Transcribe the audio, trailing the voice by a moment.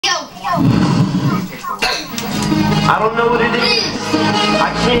I don't know what it is.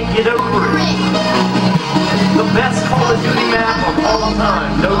 I can't get over it. The best Call of Duty map of all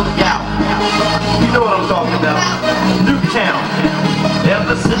time, no doubt. You know what I'm talking about. Nuketown.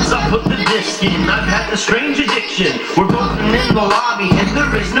 Ever since I put the disc in, I've had a strange addiction. We're voting in the lobby and there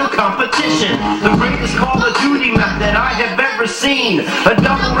is no competition. The greatest Call of Duty map that I have ever seen. A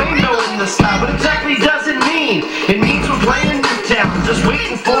double rainbow in the sky. What exactly does it mean? It means we're playing Nuketown, just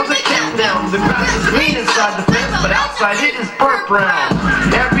waiting for the countdown. The grass is green inside the fence, but outside it is burnt brown.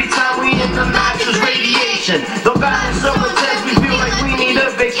 Every time we in the match there's radiation. The battle's so intense we feel like we need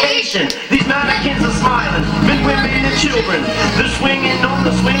a vacation. These mannequins are smiling, men, women, and children. They're swinging on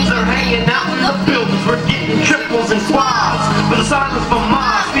the swings, they're hanging out in the buildings. We're getting triples and quads, with a silence for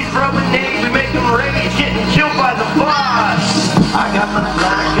mods. We throw a nade, we make them rage, getting killed by the boss. I got my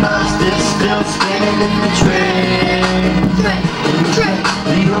black guns, this still spinning in the tray.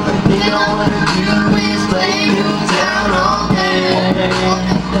 The only thing I wanna do is play Nuketown all day.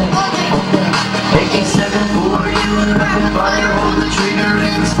 AK-7 for you, rapid fire, hold the trigger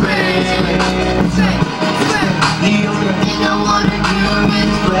and spray. The only thing I wanna do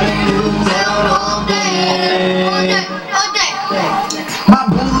is play Nuketown all day. My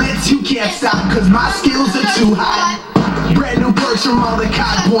bullets you can't stop, cause my skills are too high. Brand new perks from all the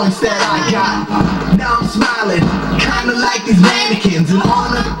cock points that I got. Now I'm smiling, kinda like these mannequins. An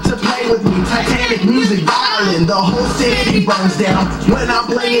honor to play with me, Titanic music violin. The whole city burns down when I'm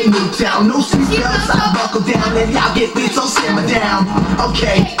playing Nuketown. No seatbelts, I buckle down and y'all get beat, so simmer down.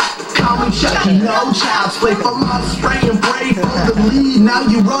 Okay, call me Chucky, no child's play. For my spray and pray for the lead. Now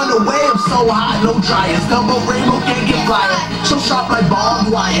you run away, I'm so hot, no dryers. Double rainbow can't get flyer, so sharp like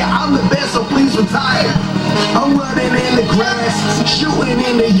barbed wire. I'm the best, so please retire. I'm running in the grass, shooting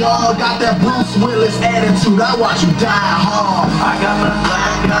in the yard. Got that Bruce Willis attitude, I watch you die hard. I got my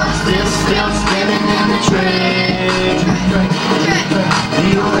black guns, this still spinning in the tray.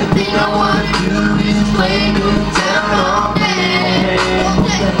 The only thing I wanna do is play Nuketown all day.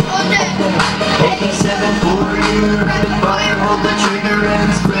 AK-7 for you, rapid fire, hold the trigger and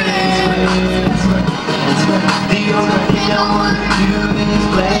spray. The only thing I wanna do is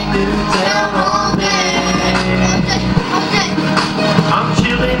play Nuketown all day. I'm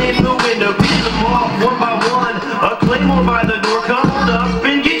chilling in the window, beating them off one by one. A claymore by the door, come on up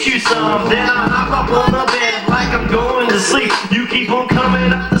and get you some. Then I hop up on the bed like I'm going to sleep. You keep on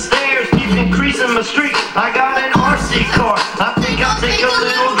coming up the stairs, keep increasing my streak. I got an RC car, I think I'll take a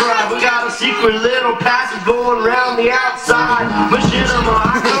little drive. We got a secret little passage going around the outside. Machinima